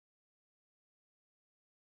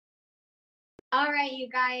All right, you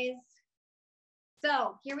guys.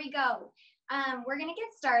 So here we go. We're gonna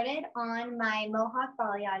get started on my Mohawk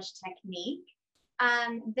Balayage technique.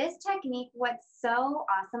 This technique, what's so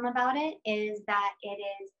awesome about it is that it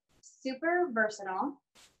is super versatile.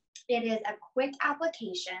 It is a quick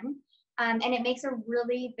application, and it makes a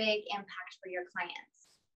really big impact for your clients.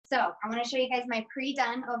 So I want to show you guys my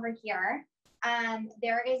pre-done over here.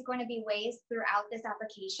 There is going to be ways throughout this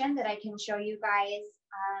application that I can show you guys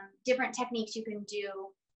different techniques you can do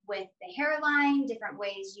with the hairline, different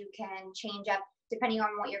ways you can change up depending on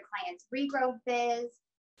what your client's regrowth is.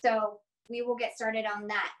 So we will get started on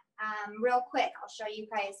that. Real quick, I'll show you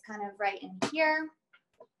guys kind of right in here.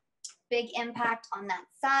 Big impact on that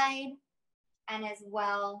side and as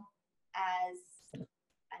well as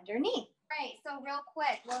underneath. All right, so real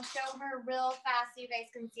quick, we'll show her real fast so you guys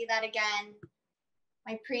can see that again.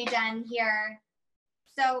 My pre-done here.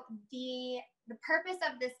 So the purpose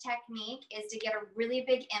of this technique is to get a really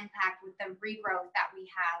big impact with the regrowth that we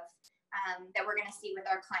have that we're gonna see with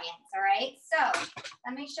our clients, all right? So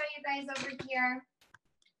let me show you guys over here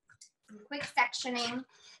some quick sectioning.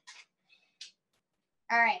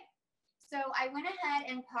 All right, so I went ahead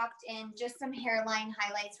and popped in just some hairline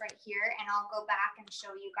highlights right here, and I'll go back and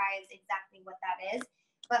show you guys exactly what that is.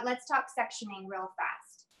 But let's talk sectioning real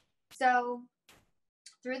fast. So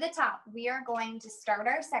through the top, we are going to start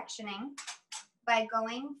our sectioning by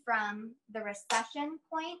going from the recession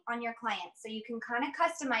point on your client. So you can kind of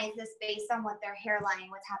customize this based on what their hairline,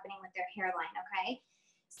 what's happening with their hairline, okay?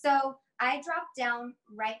 So I dropped down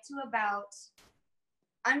right to about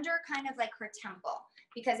under kind of like her temple,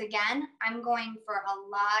 because again, I'm going for a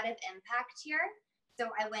lot of impact here. So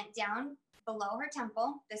I went down below her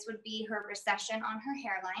temple. This would be her recession on her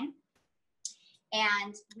hairline.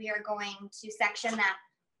 And we are going to section that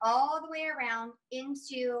all the way around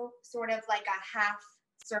into sort of like a half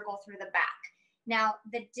circle through the back. Now,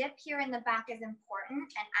 the dip here in the back is important,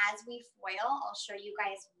 and as we foil, I'll show you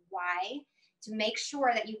guys why, to make sure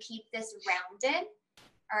that you keep this rounded,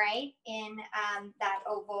 all right, in that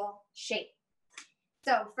oval shape.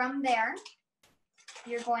 So from there,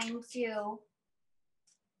 you're going to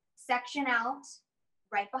section out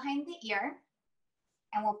right behind the ear,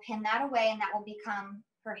 and we'll pin that away, and that will become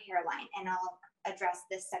her hairline, and I'll address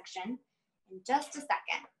this section in just a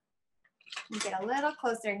second. Let me get a little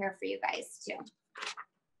closer here for you guys too.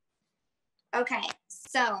 Okay,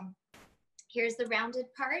 so here's the rounded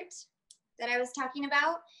part that I was talking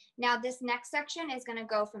about. Now this next section is going to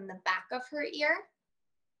go from the back of her ear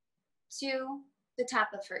to the top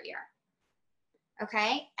of her ear.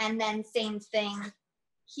 Okay, and then same thing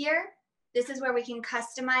here. This is where we can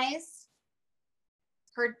customize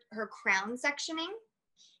her crown sectioning.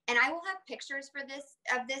 And I will have pictures for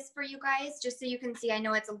this for you guys, just so you can see. I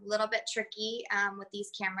know it's a little bit tricky with these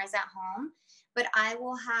cameras at home, but I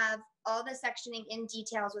will have all the sectioning in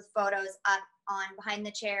details with photos up on Behind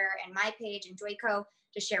the Chair and my page and Joico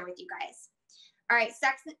to share with you guys. All right,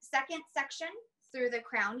 second section through the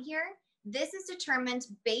crown here. This is determined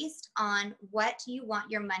based on what you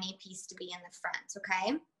want your money piece to be in the front,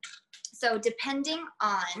 okay? So depending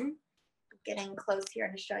on, getting close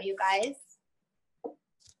here to show you guys,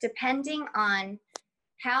 depending on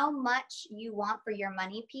how much you want for your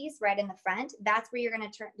money piece right in the front, that's where you're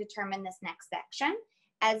going to determine this next section,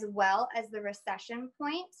 as well as the recession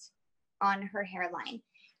point on her hairline.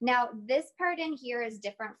 Now, this part in here is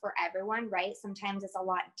different for everyone, right? Sometimes it's a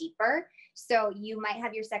lot deeper. So you might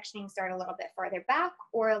have your sectioning start a little bit further back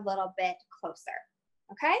or a little bit closer,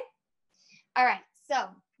 okay? All right, so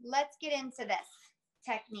let's get into this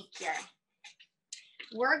technique here.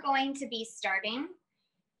 We're going to be starting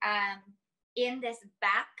in this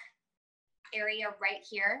back area right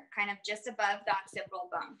here, kind of just above the occipital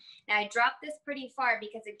bone. Now I dropped this pretty far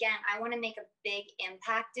because again, I want to make a big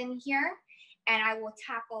impact in here, and I will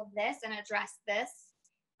tackle this and address this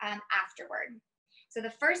afterward. So the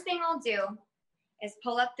first thing I'll do is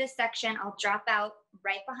pull up this section. I'll drop out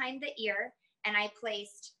right behind the ear, and I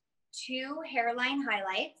placed 2 hairline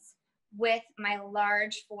highlights with my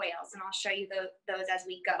large foils, and I'll show you those as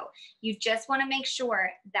we go. You just want to make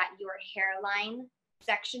sure that your hairline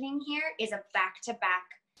sectioning here is a back-to-back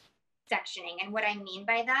sectioning. And what I mean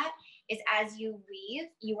by that is as you weave,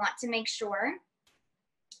 you want to make sure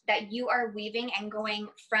that you are weaving and going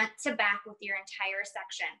front to back with your entire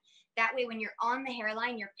section. That way, when you're on the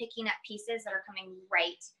hairline, you're picking up pieces that are coming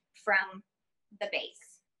right from the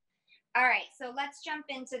base. All right, so let's jump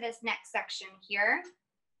into this next section here.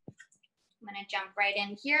 I'm going to jump right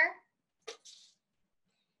in here.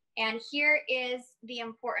 And here is the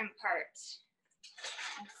important part.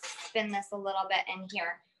 Let's spin this a little bit in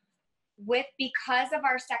here. Because of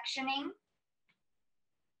our sectioning,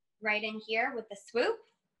 right in here with the swoop.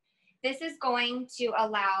 This is going to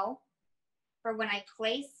allow for when I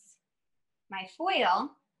place my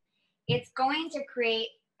foil, it's going to create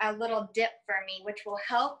a little dip for me, which will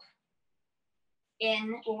help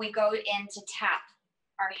when we go in to tap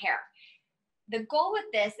our hair. The goal with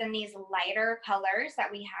this and these lighter colors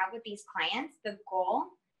that we have with these clients, the goal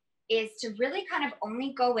is to really kind of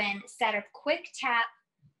only go in, set a quick tap,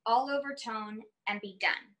 all over tone, and be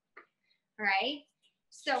done, all right?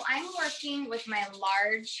 So I'm working with my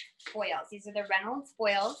large foils. These are the Reynolds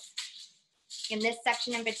foils. In this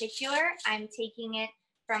section in particular, I'm taking it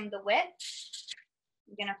from the width.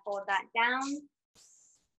 I'm gonna fold that down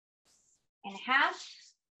in half,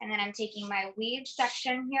 and then I'm taking my weave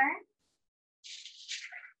section here,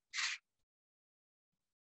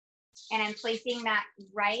 and I'm placing that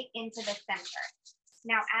right into the center.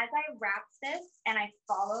 Now, as I wrap this and I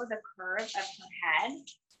follow the curve of her head,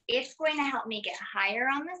 it's going to help me get higher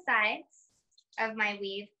on the sides of my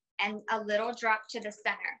weave and a little drop to the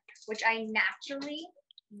center, which I naturally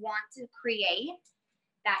want to create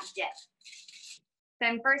that dip. So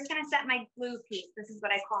I'm first gonna set my glue piece. This is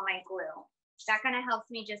what I call my glue. That kind of helps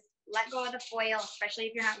me just let go of the foil, especially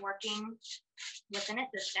if you're not working with an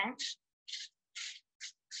assistant.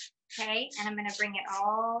 Okay, and I'm gonna bring it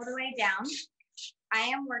all the way down. I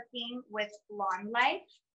am working with Lawn Life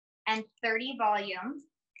and 30 volume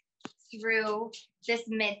through this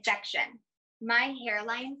midsection. My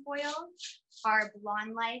hairline foils are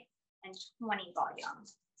Blonde Life and 20 volume.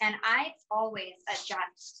 And I always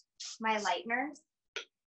adjust my lighteners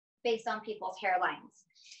based on people's hairlines.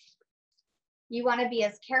 You want to be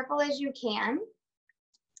as careful as you can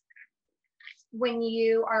when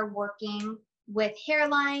you are working with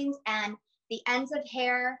hairlines and the ends of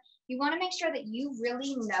hair. You want to make sure that you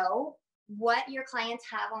really know what your clients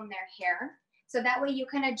have on their hair, so that way you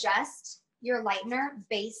can adjust your lightener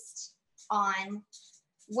based on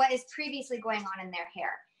what is previously going on in their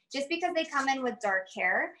hair. Just because they come in with dark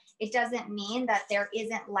hair, it doesn't mean that there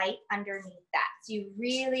isn't light underneath that. So you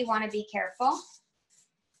really want to be careful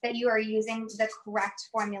that you are using the correct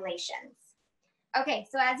formulations. Okay,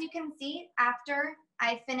 so as you can see, after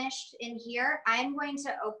I finished in here, I'm going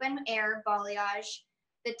to open air balayage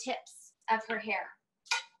the tips of her hair.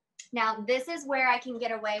 Now, this is where I can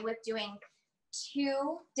get away with doing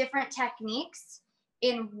 2 different techniques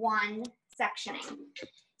in one sectioning.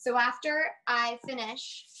 So after I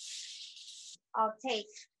finish, I'll take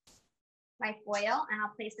my foil and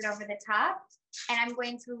I'll place it over the top, and I'm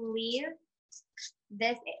going to leave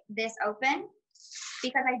this open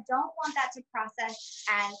because I don't want that to process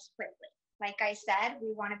as quickly. Like I said,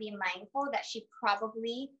 we want to be mindful that she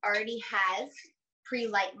probably already has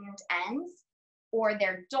pre-lightened ends or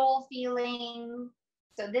they're dull feeling.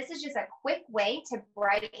 So this is just a quick way to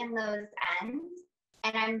brighten those ends,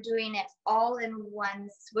 and I'm doing it all in one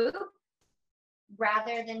swoop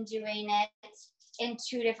rather than doing it in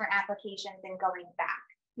 2 different applications and going back.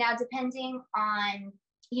 Now, depending on,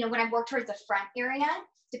 when I work towards the front area,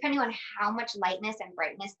 depending on how much lightness and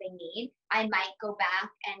brightness they need, I might go back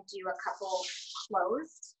and do a couple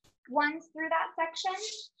closed ones through that section,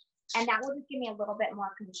 and that will just give me a little bit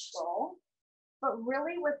more control. But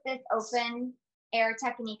really with this open air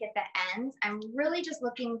technique at the ends, I'm really just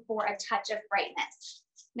looking for a touch of brightness.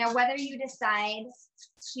 Now, whether you decide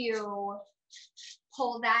to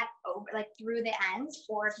pull that over, like through the ends,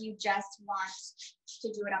 or if you just want to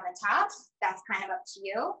do it on the top, that's kind of up to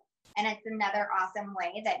you. And it's another awesome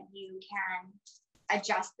way that you can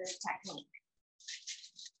adjust this technique.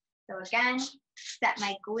 So again, set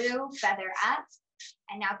my glue, feather up.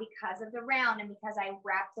 And now because of the round and because I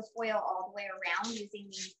wrap the foil all the way around using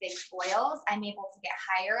these big foils, I'm able to get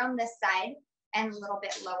higher on this side and a little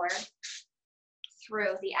bit lower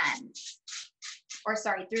through the end, or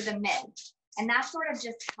sorry, through the mid. And that sort of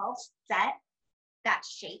just helps set that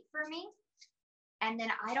shape for me. And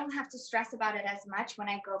then I don't have to stress about it as much when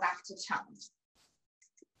I go back to tone.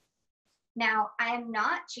 Now, I am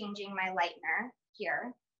not changing my lightener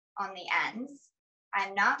here on the ends.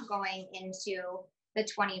 I'm not going into the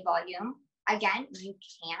 20 volume. Again, you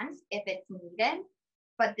can if it's needed,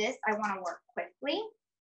 but this I want to work quickly.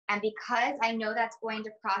 And because I know that's going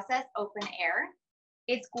to process open air,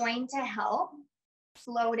 it's going to help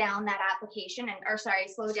slow down that application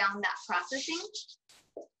slow down that processing.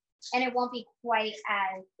 And it won't be quite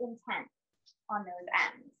as intense on those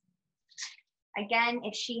ends. Again,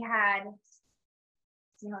 if she had,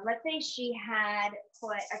 let's say she had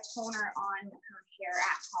put a toner on her hair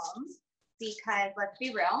at home, because let's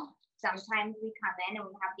be real, sometimes we come in and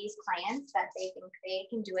we have these clients that they think they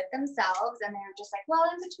can do it themselves, and they're just like, well,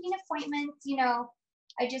 in between appointments,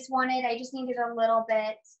 I just needed a little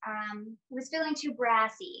bit, was feeling too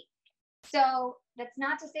brassy. So that's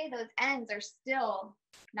not to say those ends are still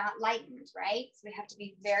not lightened, right? So we have to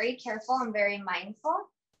be very careful and very mindful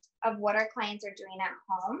of what our clients are doing at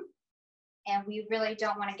home. And we really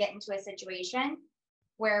don't want to get into a situation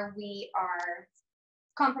where we are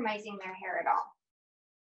compromising their hair at all.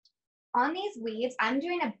 On these weaves, I'm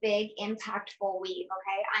doing a big impactful weave,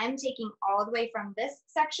 okay? I'm taking all the way from this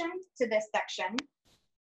section to this section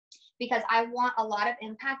because I want a lot of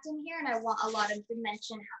impact in here and I want a lot of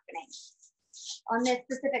dimension happening. On this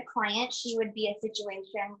specific client, she would be a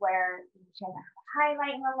situation where she hasn't had a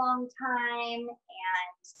highlight in a long time,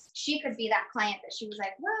 and she could be that client that she was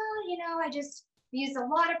like, well, you know, I just used a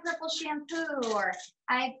lot of purple shampoo, or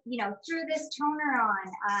I, you know, threw this toner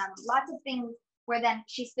on, lots of things where then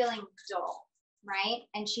she's feeling dull, right?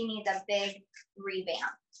 And she needs a big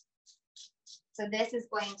revamp. So this is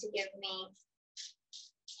going to give me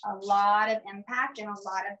a lot of impact and a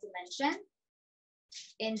lot of dimension.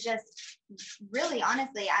 And just really,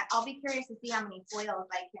 honestly, I'll be curious to see how many foils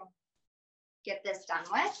I can get this done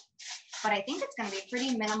with. But I think it's going to be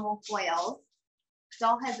pretty minimal foils.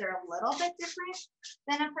 Doll heads are a little bit different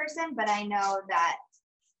than a person, but I know that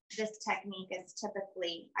this technique is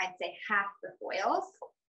typically, I'd say, half the foils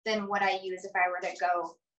than what I use if I were to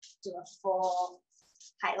go do a full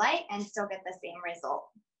highlight and still get the same result.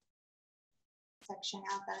 Section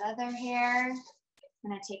out that other hair. I'm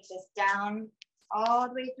going to take this down all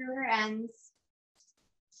the way through her ends.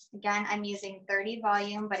 Again, I'm using 30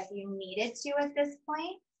 volume, but if you needed to at this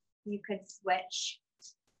point, you could switch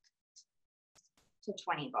to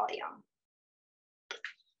 20 volume.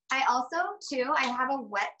 I also, too, I have a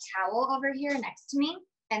wet towel over here next to me,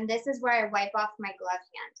 and this is where I wipe off my glove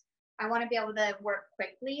hand. I want to be able to work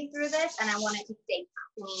quickly through this, and I want it to stay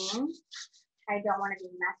clean. I don't want to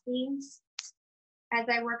be messy as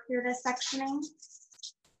I work through this sectioning.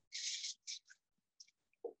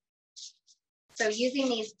 So using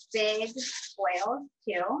these big foils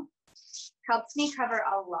too helps me cover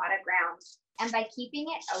a lot of ground. And by keeping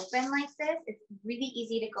it open like this, it's really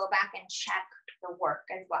easy to go back and check the work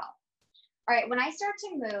as well. All right, when I start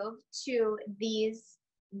to move to these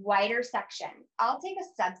wider sections, I'll take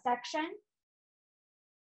a subsection,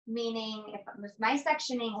 meaning if my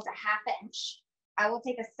sectioning is a 1/2 inch, I will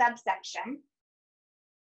take a subsection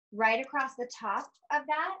right across the top of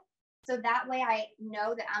that. So that way I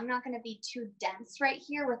know that I'm not going to be too dense right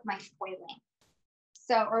here with my foiling.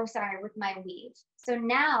 So, or sorry, with my weave. So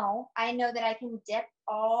now I know that I can dip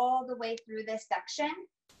all the way through this section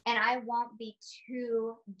and I won't be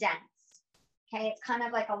too dense. Okay, it's kind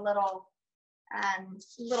of like a little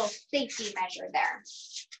safety measure there.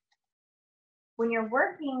 When you're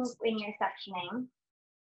working in your sectioning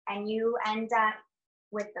and you end up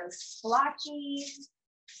with those splotchy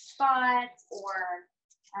spots, or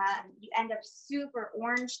you end up super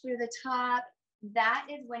orange through the top, that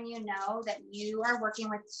is when you know that you are working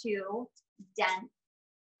with too dense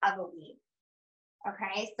of a weave.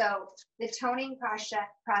 Okay, so the toning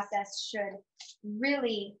process should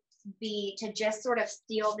really be to just sort of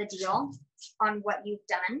seal the deal on what you've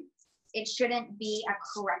done. It shouldn't be a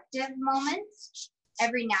corrective moment.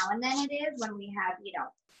 Every now and then it is when we have, you know,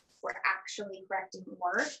 we're actually correcting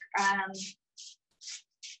work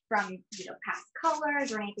from, you know, past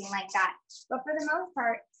colors or anything like that. But for the most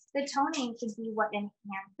part, the toning should be what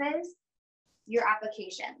enhances your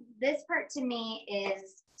application. This part to me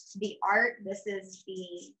is the art. This is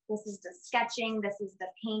the sketching. This is the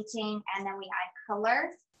painting, and then we add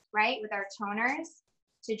color, right, with our toners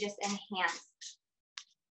to just enhance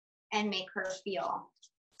and make her feel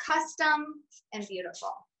custom and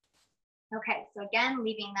beautiful. Okay, so again,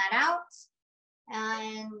 leaving that out,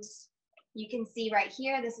 and you can see right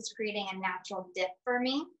here, this is creating a natural dip for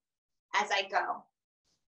me as I go.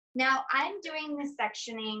 Now I'm doing this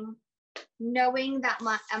sectioning knowing that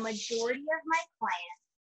a majority of my clients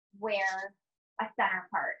wear a center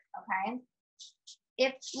part, okay?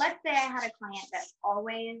 If, let's say I had a client that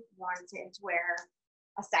always wanted to wear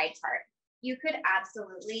a side part, you could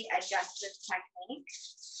absolutely adjust this technique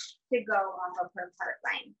to go off of her part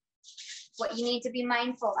line. What you need to be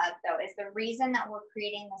mindful of, though, is the reason that we're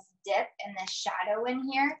creating this dip and this shadow in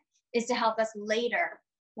here is to help us later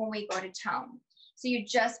when we go to tone. So you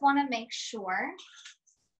just want to make sure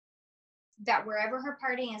that wherever her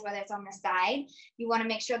parting is, whether it's on the side, you want to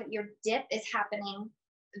make sure that your dip is happening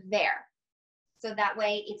there. So that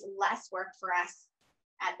way it's less work for us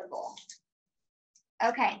at the bowl.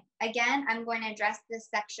 Okay, again, I'm going to address this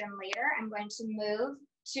section later. I'm going to move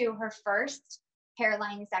to her first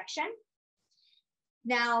hairline section.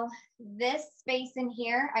 Now, this space in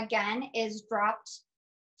here, again, is dropped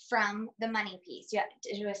from the money piece. You have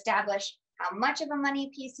to establish how much of a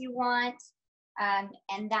money piece you want.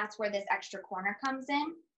 And that's where this extra corner comes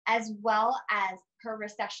in, as well as her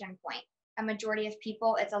recession point. A majority of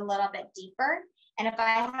people, it's a little bit deeper. And if I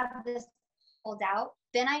have this pulled out,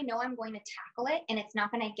 then I know I'm going to tackle it and it's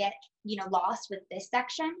not going to get, lost with this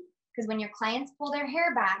section. Because when your clients pull their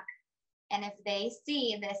hair back, and if they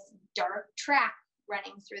see this dark track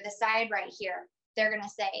running through the side right here, they're going to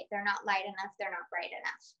say they're not light enough, they're not bright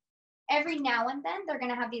enough. Every now and then, they're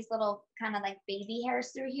going to have these little kind of like baby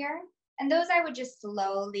hairs through here. And those I would just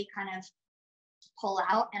slowly kind of pull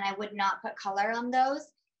out, and I would not put color on those,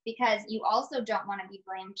 because you also don't want to be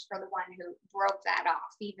blamed for the one who broke that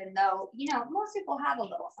off, even though, most people have a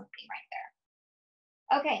little something right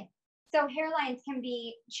there. Okay, so hairlines can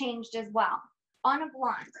be changed as well. On a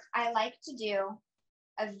blonde, I like to do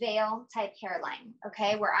a veil type hairline,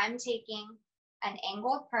 okay, where I'm taking an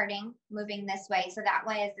angled parting, moving this way. So that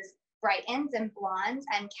way, as this brightens in blonde,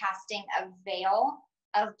 I'm casting a veil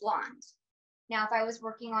of blonde. Now, if I was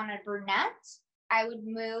working on a brunette, I would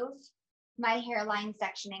move my hairline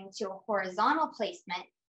sectioning to a horizontal placement,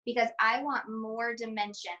 because I want more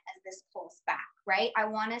dimension as this pulls back, right? I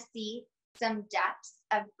want to see some depth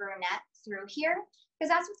of brunette through here, because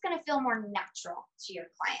that's what's going to feel more natural to your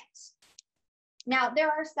client. Now, there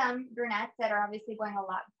are some brunettes that are obviously going a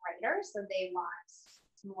lot brighter, so they want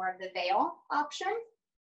more of the veil option.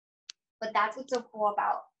 But that's what's so cool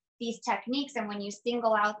about these techniques. And when you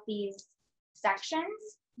single out these sections,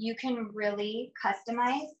 you can really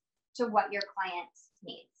customize to what your client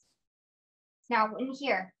needs. Now, in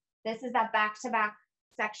here, this is that back-to-back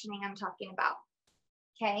sectioning I'm talking about,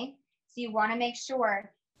 okay? So you want to make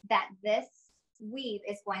sure that this weave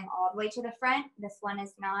is going all the way to the front. This one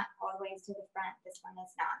is not all the way to the front. This one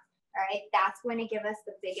is not, all right? That's going to give us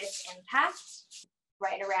the biggest impact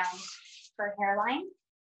right around her hairline.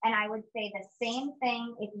 And I would say the same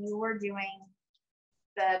thing if you were doing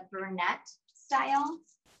the brunette style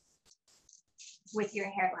with your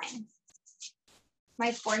hairline.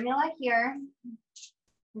 My formula here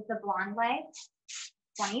is the blonde leg,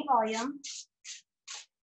 20 volume.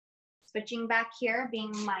 Switching back here,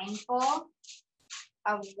 being mindful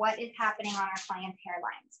of what is happening on our client's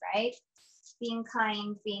hairlines, right? Being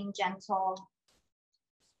kind, being gentle.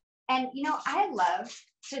 And, I love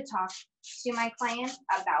to talk to my clients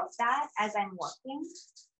about that as I'm working.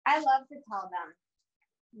 I love to tell them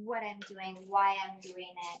what I'm doing, why I'm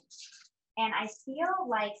doing it. And I feel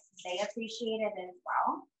like they appreciate it as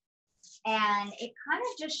well. And it kind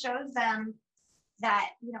of just shows them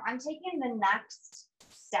that, I'm taking the next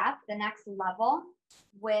step, the next level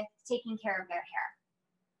with taking care of their hair.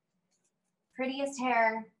 Prettiest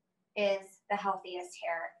hair is the healthiest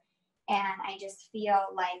hair. And I just feel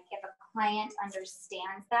like if a client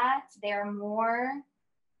understands that, they're more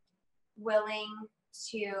willing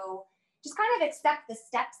to just kind of accept the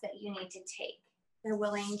steps that you need to take. They're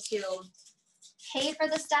willing to pay for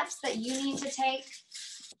the steps that you need to take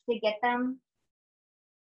to get them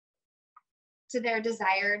to their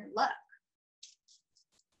desired look.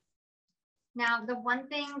 Now, the one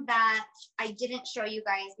thing that I didn't show you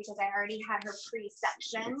guys, because I already had her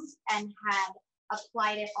pre-sectioned and had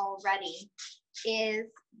applied it already, is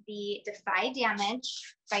the Defy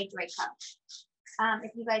Damage by Joico.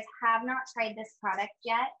 If you guys have not tried this product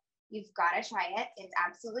yet, you've got to try it. It's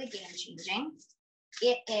absolutely game-changing.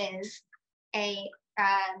 It is a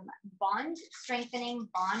bond strengthening,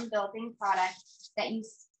 bond building product that you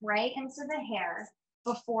spray into the hair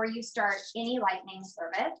before you start any lightening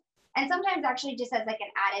service. And sometimes actually just as like an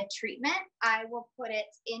added treatment, I will put it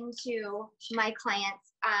into my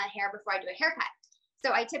client's hair before I do a haircut.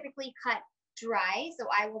 So I typically cut dry, so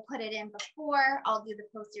I will put it in before. I'll do the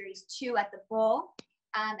Pro Series 2 at the bowl,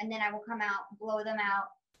 and then I will come out, blow them out,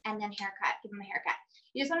 and then haircut, give them a haircut.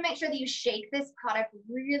 You just want to make sure that you shake this product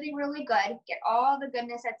really, really good, get all the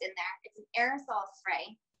goodness that's in there. It's an aerosol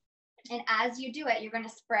spray. And as you do it, you're going to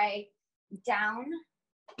spray down.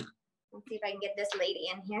 Let's see if I can get this lady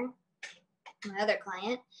in here, my other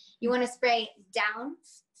client. You want to spray down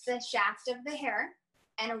the shaft of the hair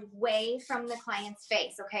and away from the client's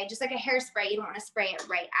face, okay? Just like a hairspray, you don't want to spray it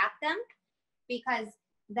right at them, because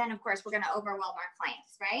then, of course, we're going to overwhelm our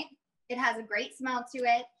clients, right? It has a great smell to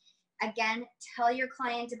it. Again, tell your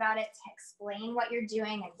client about it, to explain what you're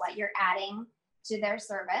doing and what you're adding to their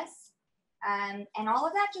service. And all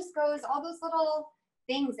of that just goes, all those little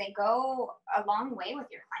things, they go a long way with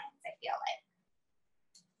your clients, I feel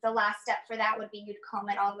like. The last step for that would be you'd comb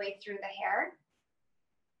it all the way through the hair.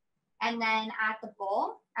 And then at the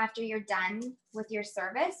bowl, after you're done with your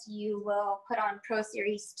service, you will put on Pro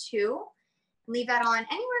Series 2. Leave that on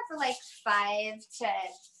anywhere for like 5 to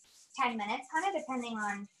 10 minutes, kind of depending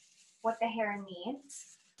on what the hair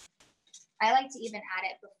needs. I like to even add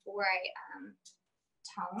it before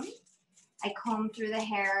I tone. I comb through the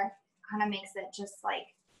hair, kind of makes it just like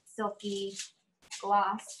silky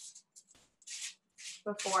gloss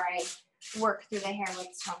before I work through the hair with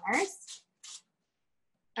toners.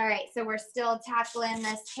 All right, so we're still tackling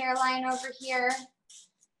this hairline over here,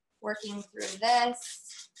 working through this.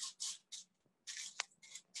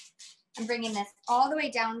 I'm bringing this all the way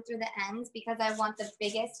down through the ends because I want the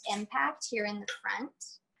biggest impact here in the front.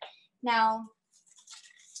 Now,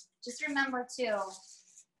 just remember too,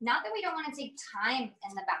 not that we don't want to take time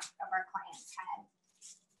in the back of our client's head,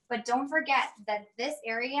 but don't forget that this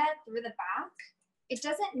area through the back, it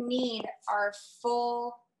doesn't need our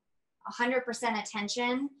full 100%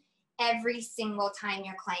 attention every single time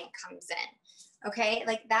your client comes in, okay?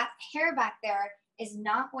 Like that hair back there is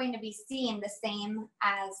not going to be seen the same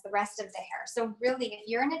as the rest of the hair. So really, if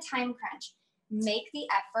you're in a time crunch, make the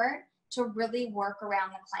effort to really work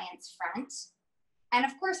around the client's front. And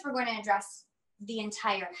of course, we're going to address the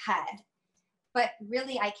entire head, but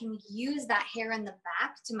really I can use that hair in the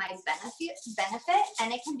back to my benefit,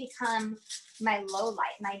 and it can become my low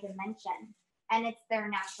light, my dimension, and it's their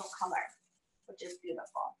natural color, which is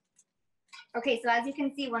beautiful. Okay, so as you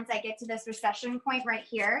can see, once I get to this recession point right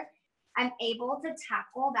here, I'm able to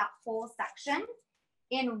tackle that whole section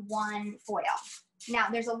in one foil. Now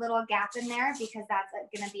there's a little gap in there because that's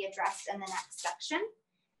going to be addressed in the next section.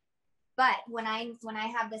 But when I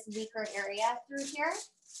have this weaker area through here,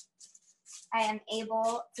 I am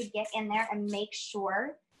able to get in there and make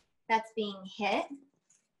sure that's being hit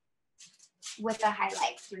with a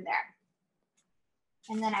highlight through there.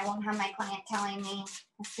 And then I won't have my client telling me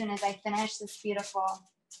as soon as I finish this beautiful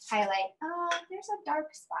highlight, oh, there's a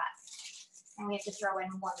dark spot. And we have to throw in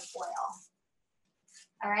one foil.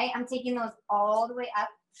 All right, I'm taking those all the way up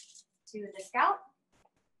to the scalp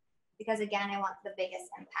because again, I want the biggest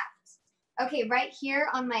impact. Okay, right here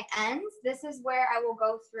on my ends, this is where I will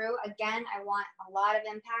go through. Again, I want a lot of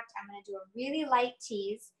impact. I'm gonna do a really light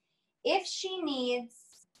tease. If she needs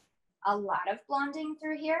a lot of blonding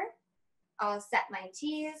through here, I'll set my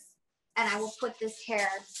tease and I will put this hair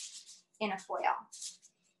in a foil.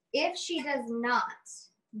 If she does not,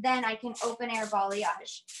 then I can open air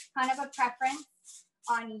balayage. Kind of a preference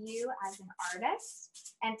on you as an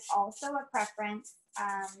artist, and also a preference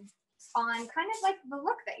on kind of like the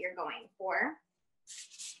look that you're going for.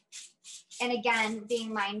 And again,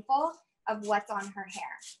 being mindful of what's on her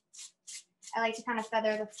hair. I like to kind of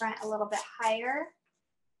feather the front a little bit higher.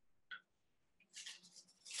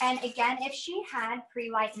 And again, if she had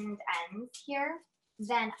pre-lightened ends here,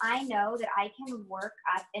 then I know that I can work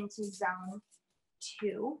up into zone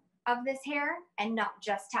 2 of this hair and not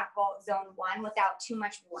just tackle zone 1 without too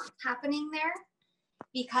much warmth happening there,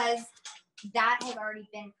 because that has already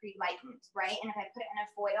been pre-lightened, right? And if I put it in a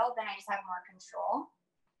foil, then I just have more control.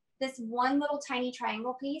 This one little tiny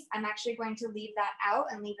triangle piece, I'm actually going to leave that out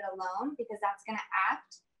and leave it alone because that's going to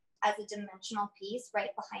act as a dimensional piece right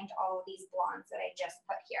behind all of these blondes that I just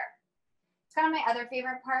put here. It's kind of my other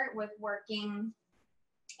favorite part with working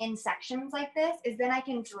in sections like this is then I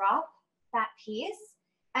can drop that piece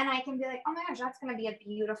and I can be like, oh my gosh, that's going to be a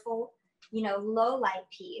beautiful, you know, low light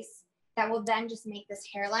piece that will then just make this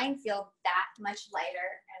hairline feel that much lighter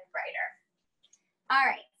and brighter. All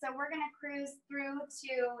right, so we're going to cruise through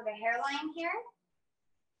to the hairline here.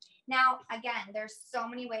 Now, again, there's so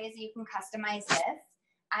many ways you can customize this.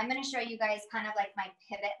 I'm going to show you guys kind of like my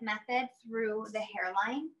pivot method through the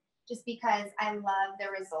hairline, just because I love the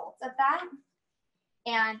results of that.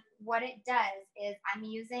 And what it does is I'm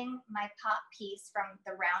using my pop piece from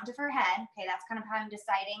the round of her head. Okay, that's kind of how I'm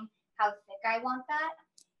deciding how thick I want that.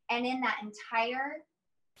 And in that entire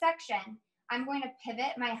section, I'm going to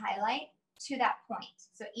pivot my highlight to that point.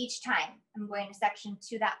 So each time I'm going to section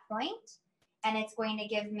to that point, and it's going to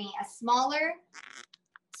give me a smaller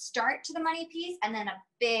start to the money piece and then a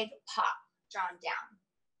big pop drawn down.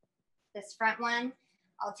 This front one,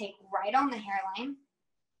 I'll take right on the hairline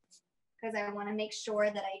because I want to make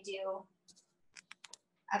sure that I do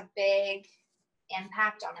a big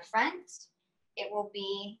impact on the front. It will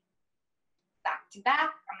be back to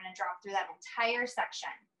back. I'm going to drop through that entire section.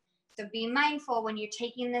 So be mindful when you're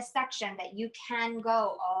taking this section that you can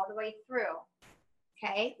go all the way through,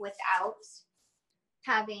 okay, without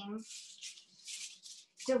having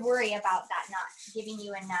to worry about that not giving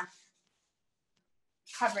you enough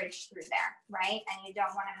coverage through there, right? And you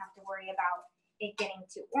don't want to have to worry about it getting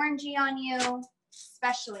too orangey on you,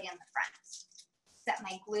 especially in the front. Set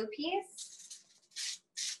my glue piece.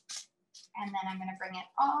 And then I'm gonna bring it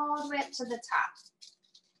all the way up to the top.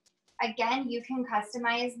 Again, you can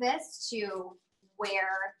customize this to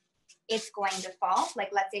where it's going to fall. Like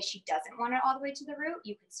let's say she doesn't want it all the way to the root,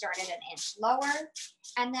 you could start it an inch lower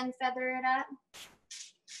and then feather it up.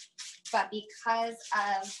 But because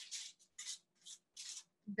of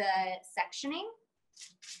the sectioning,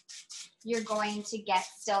 you're going to get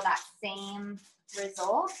still that same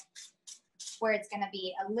result where it's going to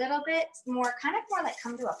be a little bit more, kind of more like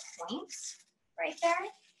come to a point right there.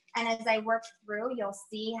 And as I work through, you'll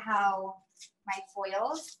see how my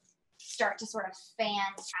foils start to sort of fan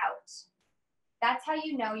out. That's how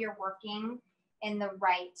you know you're working in the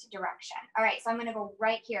right direction. All right, so I'm going to go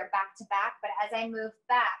right here, back to back, but as I move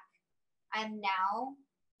back, I'm now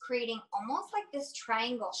creating almost like this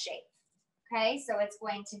triangle shape, okay? So it's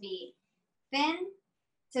going to be thin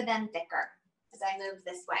to then thicker as I move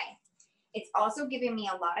this way. It's also giving me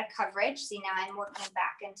a lot of coverage. See, now I'm working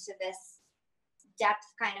back into this depth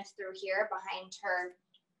kind of through here behind her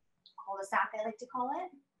cul-de-sac, I like to call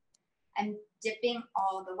it. I'm dipping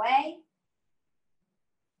all the way,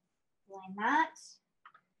 doing that.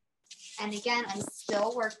 And again, I'm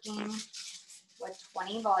still working with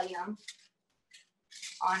 20 volume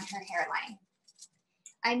on her hairline.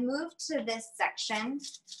 I moved to this section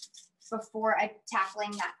before I'm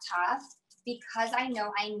tackling that top because I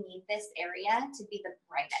know I need this area to be the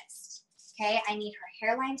brightest. Okay, I need her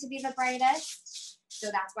hairline to be the brightest. So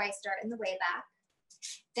that's why I start in the way back.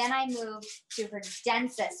 Then I move to her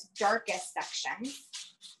densest, darkest section.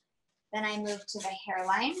 Then I move to the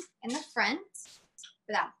hairline in the front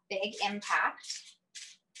for that big impact.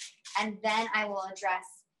 And then I will address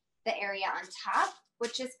the area on top,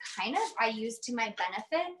 which is kind of, I use to my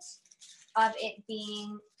benefit of it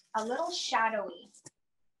being a little shadowy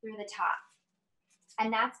through the top.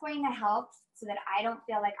 And that's going to help so that I don't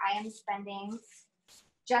feel like I am spending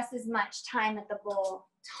just as much time at the bowl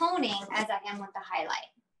toning as I am with the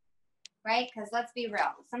highlight, right? Because let's be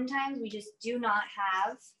real, sometimes we just do not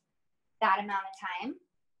have that amount of time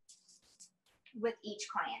with each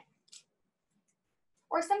client.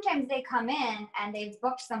 Or sometimes they come in and they've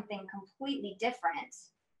booked something completely different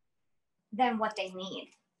than what they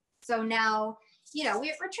need. So now, you know,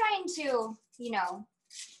 we're trying to, you know,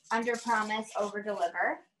 under promise, over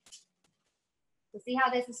deliver. So see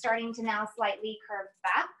how this is starting to now slightly curve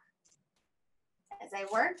back as I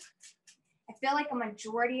work. I feel like a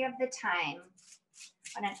majority of the time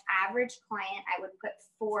on an average client, I would put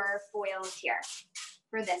 4 foils here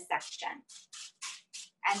for this section.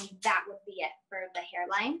 And that would be it for the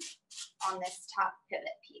hairline on this top pivot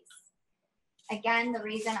piece. Again, the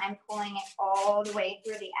reason I'm pulling it all the way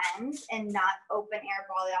through the end and not open air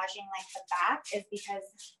balayaging like the back is because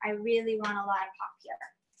I really want a lot of pop here.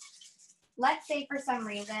 Let's say for some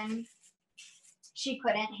reason she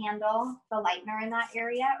couldn't handle the lightener in that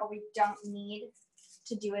area, or we don't need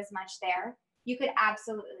to do as much there. You could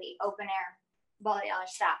absolutely open air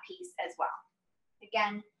balayage that piece as well.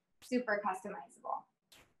 Again, super customizable.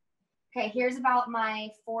 Okay, here's about my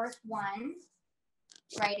 4th one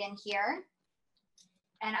right in here.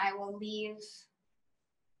 And I will leave,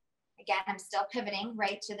 again, I'm still pivoting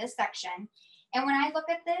right to this section. And when I look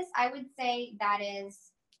at this, I would say that is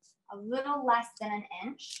a little less than an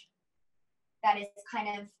inch. That is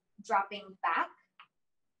kind of dropping back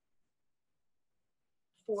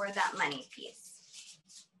for that money piece.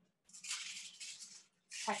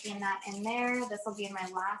 Tucking that in there. This will be my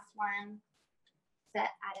last one, set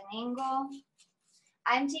at an angle.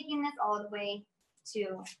 I'm taking this all the way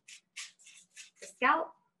to the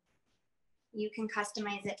scalp. You can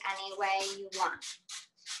customize it any way you want.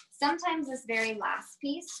 Sometimes this very last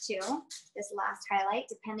piece too, this last highlight,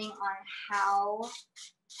 depending on how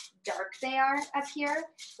dark they are up here,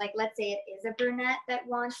 like let's say it is a brunette that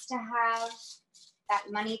wants to have that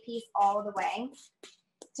money piece all the way.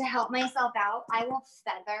 To help myself out, I will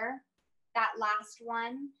feather that last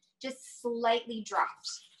one just slightly dropped.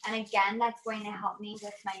 And again, that's going to help me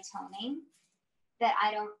with my toning that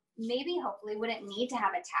I don't, maybe hopefully wouldn't need to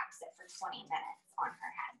have a tap sit for 20 minutes on her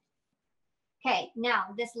head. Okay,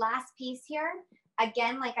 now this last piece here,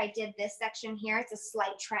 again, like I did this section here, it's a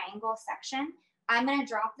slight triangle section. I'm gonna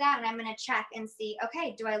drop that and I'm gonna check and see,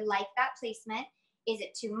 okay, do I like that placement? Is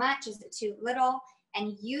it too much? Is it too little?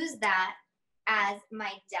 And use that as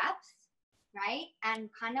my depth, right? And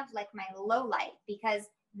kind of like my low light, because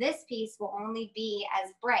this piece will only be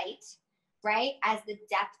as bright, right, as the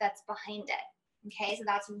depth that's behind it. Okay, so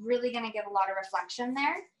that's really gonna give a lot of reflection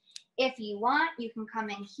there. If you want, you can come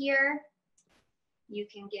in here. You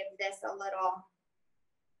can give this a little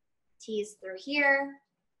tease through here.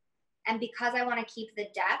 And because I wanna keep the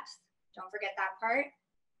depth, don't forget that part,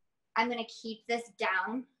 I'm gonna keep this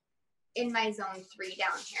down in my zone 3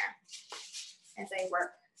 down here as I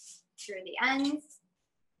work through the ends.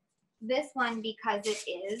 This one, because it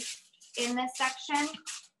is in this section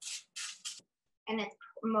and it's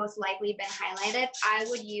most likely been highlighted, I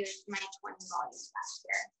would use my 20 volumes back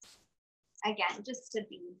here. Again, just to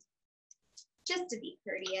be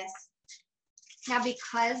courteous. Now,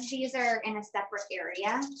 because these are in a separate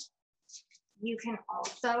area, you can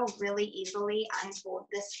also really easily unfold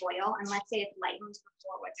this foil. And let's say it's lightened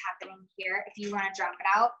before what's happening here. If you want to drop it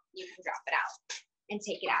out, you can drop it out and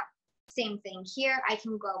take it out. Same thing here. I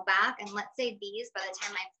can go back and let's say these, by the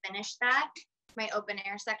time I finish that, my open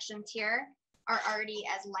air sections here are already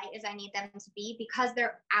as light as I need them to be because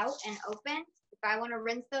they're out and open. If I want to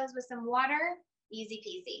rinse those with some water, easy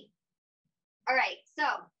peasy. All right, so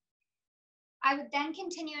I would then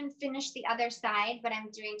continue and finish the other side, but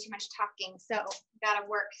I'm doing too much talking, so gotta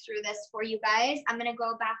work through this for you guys. I'm gonna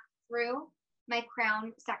go back through my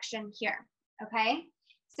crown section here, okay?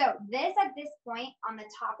 So this, at this point on the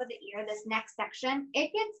top of the ear, this next section,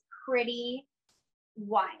 it gets pretty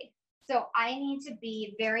wide. So I need to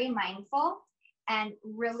be very mindful and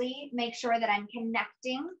really make sure that I'm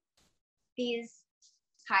connecting these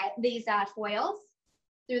foils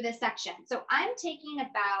through this section. So I'm taking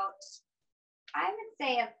about, I would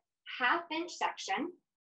say, a ½ inch section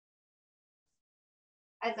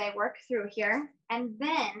as I work through here. And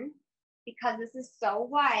then, because this is so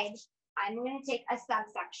wide, I'm going to take a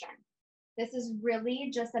subsection. This is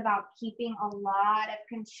really just about keeping a lot of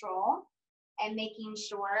control and making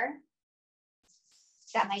sure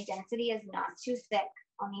that my density is not too thick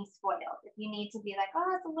on these foils. If you need to be like,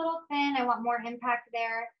 oh, it's a little thin, I want more impact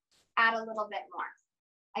there, add a little bit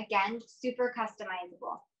more. Again, super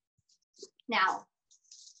customizable. Now,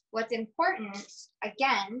 what's important,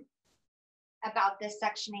 again, about this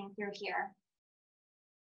sectioning through here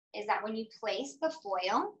is that when you place the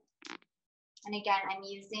foil, and again, I'm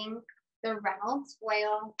using the Reynolds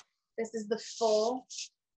foil. This is the full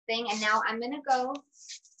thing. And now I'm going to go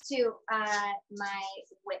to my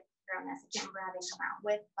width on this. I can't remember how they come out.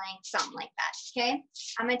 Width, length, something like that. Okay.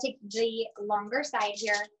 I'm going to take the longer side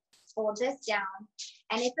here, fold this down.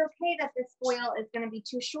 And it's okay that this foil is going to be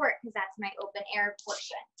too short because that's my open air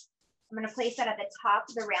portion. I'm going to place that at the top,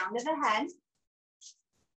 the round of the head.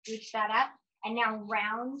 Reach that up. And now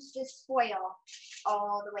round this foil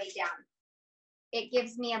all the way down. It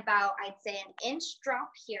gives me about, I'd say, an inch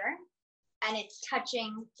drop here, and it's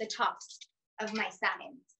touching the tops of my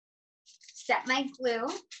sides. Set my glue,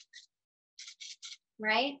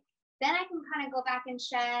 right? Then I can kind of go back and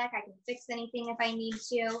check. I can fix anything if I need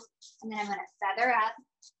to, and then I'm going to feather up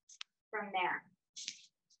from there.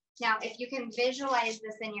 Now, if you can visualize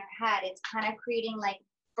this in your head, it's kind of creating like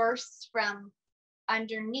bursts from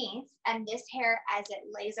underneath, and this hair, as it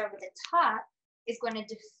lays over the top, is going to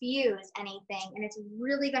diffuse anything, and it's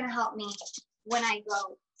really going to help me when I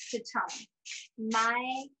go to tone.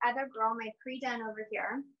 My other girl, my pre-done over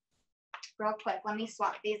here, real quick, let me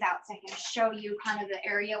swap these out so I can show you kind of the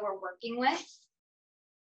area we're working with.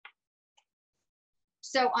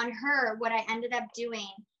 So on her, what I ended up doing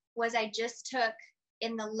was I just took,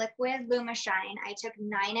 in the liquid Lumashine, I took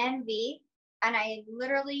 9NV, and I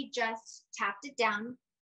literally just tapped it down.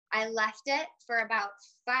 I left it for about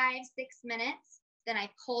 5-6 minutes. Then I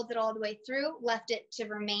pulled it all the way through, left it to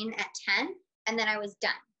remain at 10, and then I was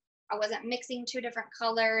done. I wasn't mixing two different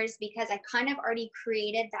colors because I kind of already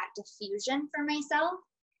created that diffusion for myself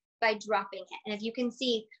by dropping it. And if you can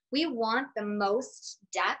see, we want the most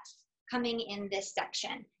depth coming in this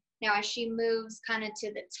section. Now, as she moves kind of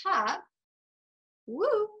to the top,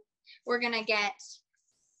 woo, we're gonna get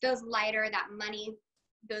those lighter,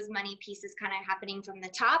 those money pieces kind of happening from the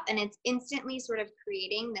top, and it's instantly sort of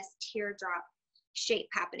creating this teardrop shape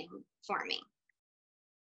happening for me.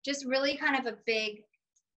 Just really kind of a big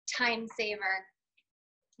time saver.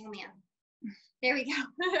 Oh man, there we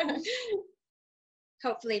go.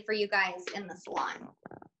 Hopefully for you guys in the salon.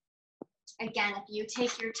 Again, if you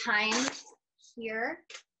take your time here,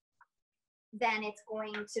 then it's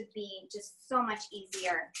going to be just so much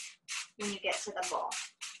easier when you get to the bowl.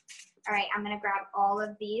 All right, I'm gonna grab all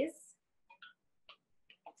of these,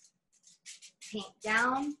 paint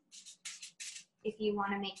down. If you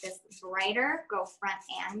wanna make this brighter, go front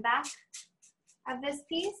and back of this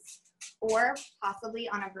piece, or possibly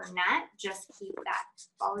on a brunette, just keep that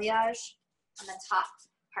balayage on the top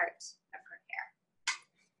part of her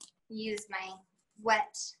hair. Use my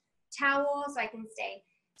wet towel so I can stay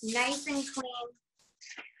nice and clean.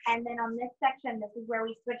 And then on this section, this is where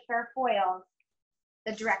we switched our foils,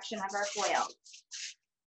 the direction of our foils.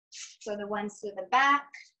 So the ones to the back,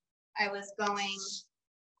 I was going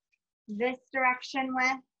this direction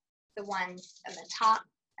with. The ones on the top,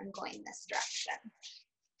 I'm going this direction.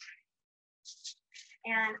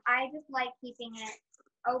 And I just like keeping it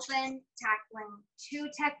open, tackling 2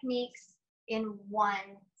 techniques in 1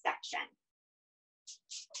 section.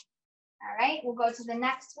 All right, we'll go to the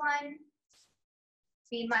next one.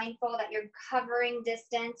 Be mindful that you're covering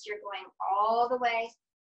distance. You're going all the way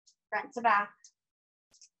front to back,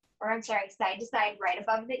 or I'm sorry, side to side, right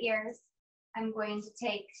above the ears. I'm going to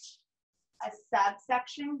take a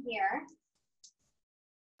subsection here.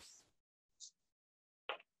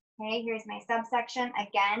 Okay, here's my subsection.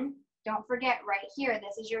 Again, don't forget right here,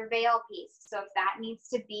 this is your veil piece. So if that needs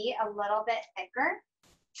to be a little bit thicker,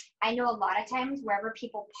 I know a lot of times wherever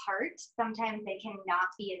people part, sometimes they cannot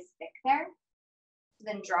be as thick there. So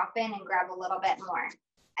then drop in and grab a little bit more.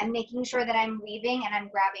 I'm making sure that I'm weaving and I'm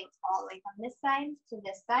grabbing all the way from this side to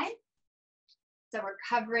this side. So we're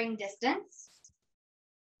covering distance,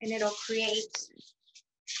 and it'll create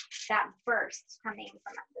that burst coming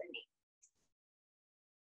from underneath.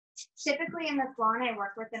 Typically in the salon, I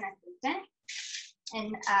work with an assistant,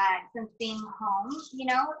 and since being home, you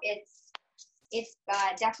know, it's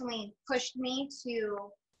definitely pushed me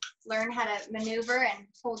to learn how to maneuver and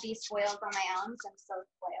hold these foils on my own, so I'm so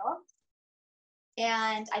spoiled.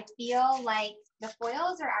 And I feel like the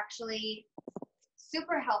foils are actually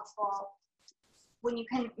super helpful when you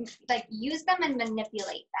can like use them and manipulate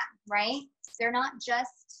them, right? They're not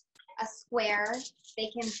just a square,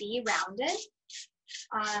 they can be rounded.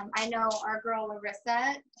 I know our girl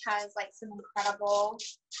Larissa has like some incredible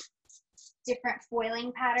different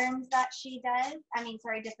foiling patterns that she does. I mean,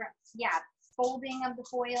 sorry, different, yeah, folding of the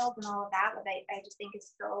foils and all of that, but I just think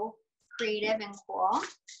is so creative and cool.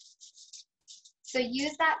 So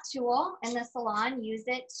use that tool in the salon, use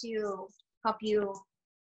it to help you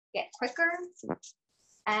get quicker,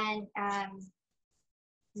 and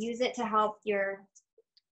use it to help your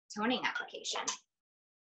toning application.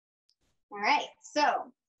 All right,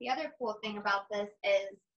 so the other cool thing about this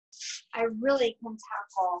is I really can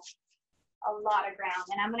tackle a lot of ground,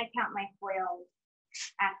 and I'm gonna count my foils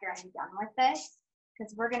after I'm done with this,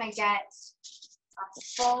 because we're gonna get a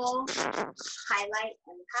full highlight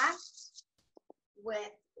impact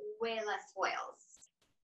with way less foils.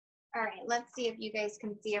 All right, let's see if you guys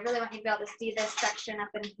can see. I really want you to be able to see this section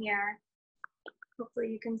up in here. Hopefully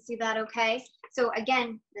you can see that okay. So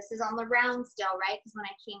again, this is on the round still, right? Because when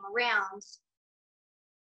I came around,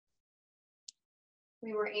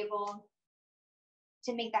 we were able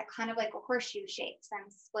to make that kind of like a horseshoe shape. So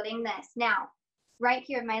I'm splitting this. Now, right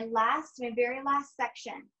here, my very last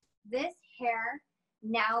section, this hair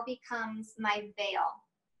now becomes my veil,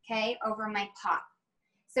 okay, over my pop.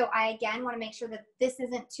 So I, again, want to make sure that this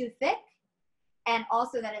isn't too thick and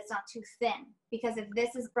also that it's not too thin, because if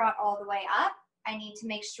this is brought all the way up, I need to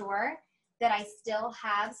make sure that I still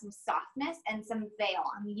have some softness and some veil.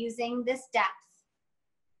 I'm using this depth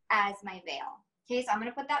as my veil. Okay, so I'm going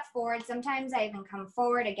to put that forward. Sometimes I even come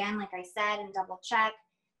forward again, like I said, and double check.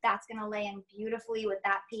 That's going to lay in beautifully with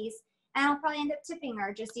that piece. And I'll probably end up tipping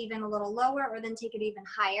her just even a little lower, or then take it even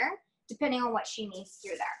higher, depending on what she needs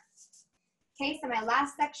through there. Okay, so my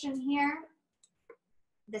last section here,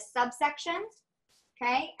 the subsection,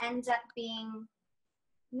 okay, ends up being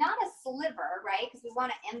not a sliver, right, because we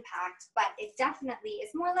want to impact, but it definitely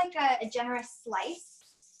is more like a generous slice.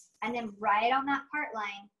 And then right on that part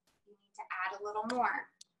line, you need to add a little more.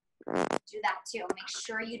 Do that too. Make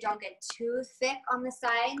sure you don't get too thick on the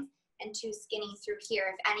sides and too skinny through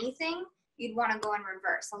here. If anything, you'd want to go in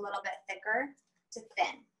reverse, a little bit thicker to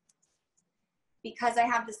thin. Because I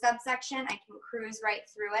have the subsection, I can cruise right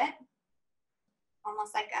through it,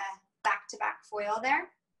 almost like a back-to-back foil there.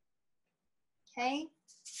 Okay.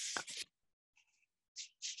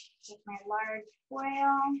 Take my large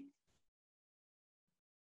foil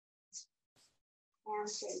and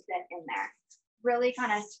place it in there. Really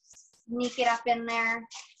kind of sneak it up in there,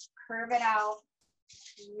 curve it out,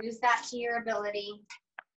 use that to your ability.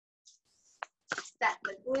 Set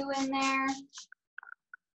the glue in there,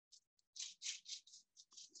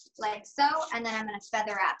 like so, and then I'm going to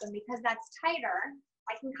feather up. And because that's tighter,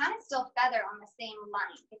 I can kind of still feather on the same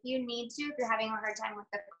line. If you need to, if you're having a hard time with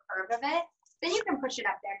the curve of it, then you can push it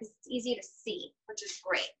up there because it's easy to see, which is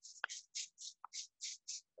great.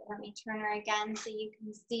 So let me turn her again so you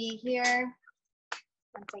can see here.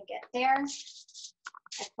 Once I get there,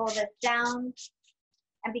 I pull this down.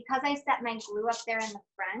 And because I set my glue up there in the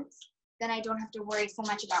front, then I don't have to worry so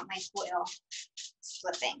much about my foil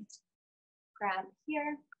slipping. Grab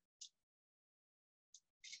here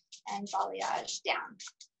and balayage down.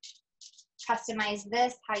 Customize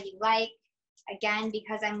this how you like. Again,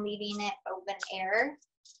 because I'm leaving it open air,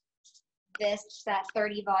 that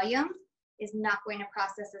 30 volume is not going to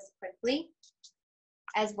process as quickly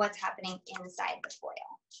as what's happening inside the foil.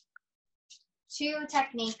 2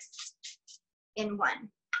 techniques in one.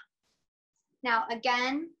 Now,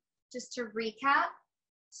 again, just to recap,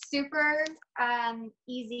 super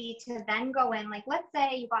easy to then go in. Like, let's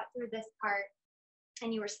say you got through this part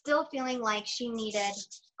and you were still feeling like she needed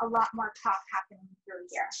a lot more pop happening through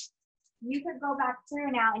here. You could go back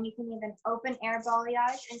through now and you can even open air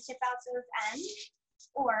balayage and tip out those ends,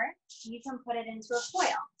 or you can put it into a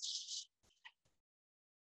foil.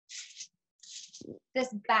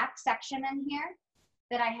 This back section in here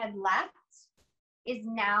that I had left is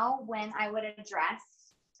now when I would address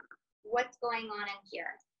what's going on in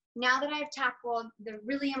here. Now that I've tackled the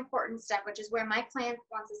really important step, which is where my client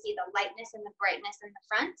wants to see the lightness and the brightness in the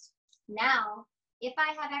front, now, if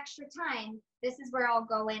I have extra time, this is where I'll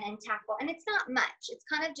go in and tackle. And it's not much. It's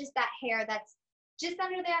kind of just that hair that's just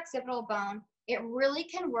under the occipital bone. It really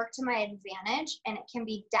can work to my advantage, and it can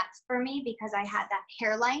be depth for me because I had that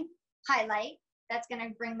hairline highlight that's going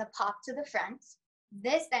to bring the pop to the front.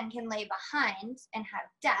 This then can lay behind and have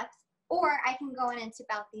depth, or I can go in and tip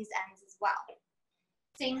out these ends as well.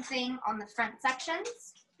 Same thing on the front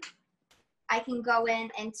sections. I can go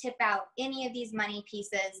in and tip out any of these money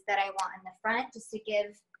pieces that I want in the front just to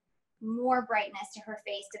give more brightness to her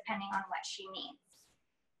face depending on what she needs.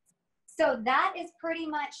 So that is pretty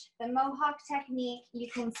much the Mohawk technique. You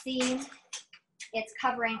can see it's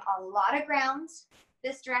covering a lot of ground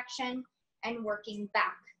this direction and working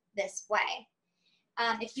back this way.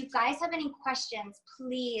 If you guys have any questions,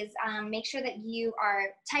 please make sure that you are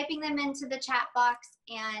typing them into the chat box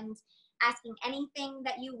and asking anything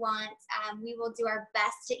that you want. We will do our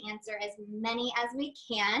best to answer as many as we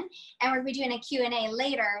can. And we'll be doing a Q&A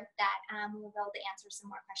later that we'll be able to answer some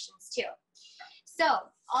more questions too. So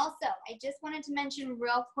also, I just wanted to mention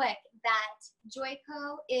real quick that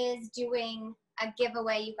Joico is doing a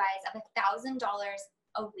giveaway, you guys, of $1,000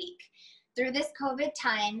 a week. Through this COVID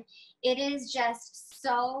time, it is just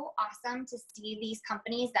so awesome to see these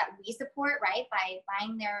companies that we support, right, by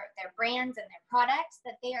buying their brands and their products,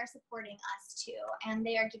 that they are supporting us too. And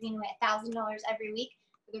they are giving away $1,000 every week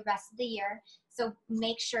for the rest of the year. So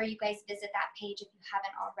make sure you guys visit that page if you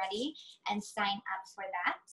haven't already and sign up for that.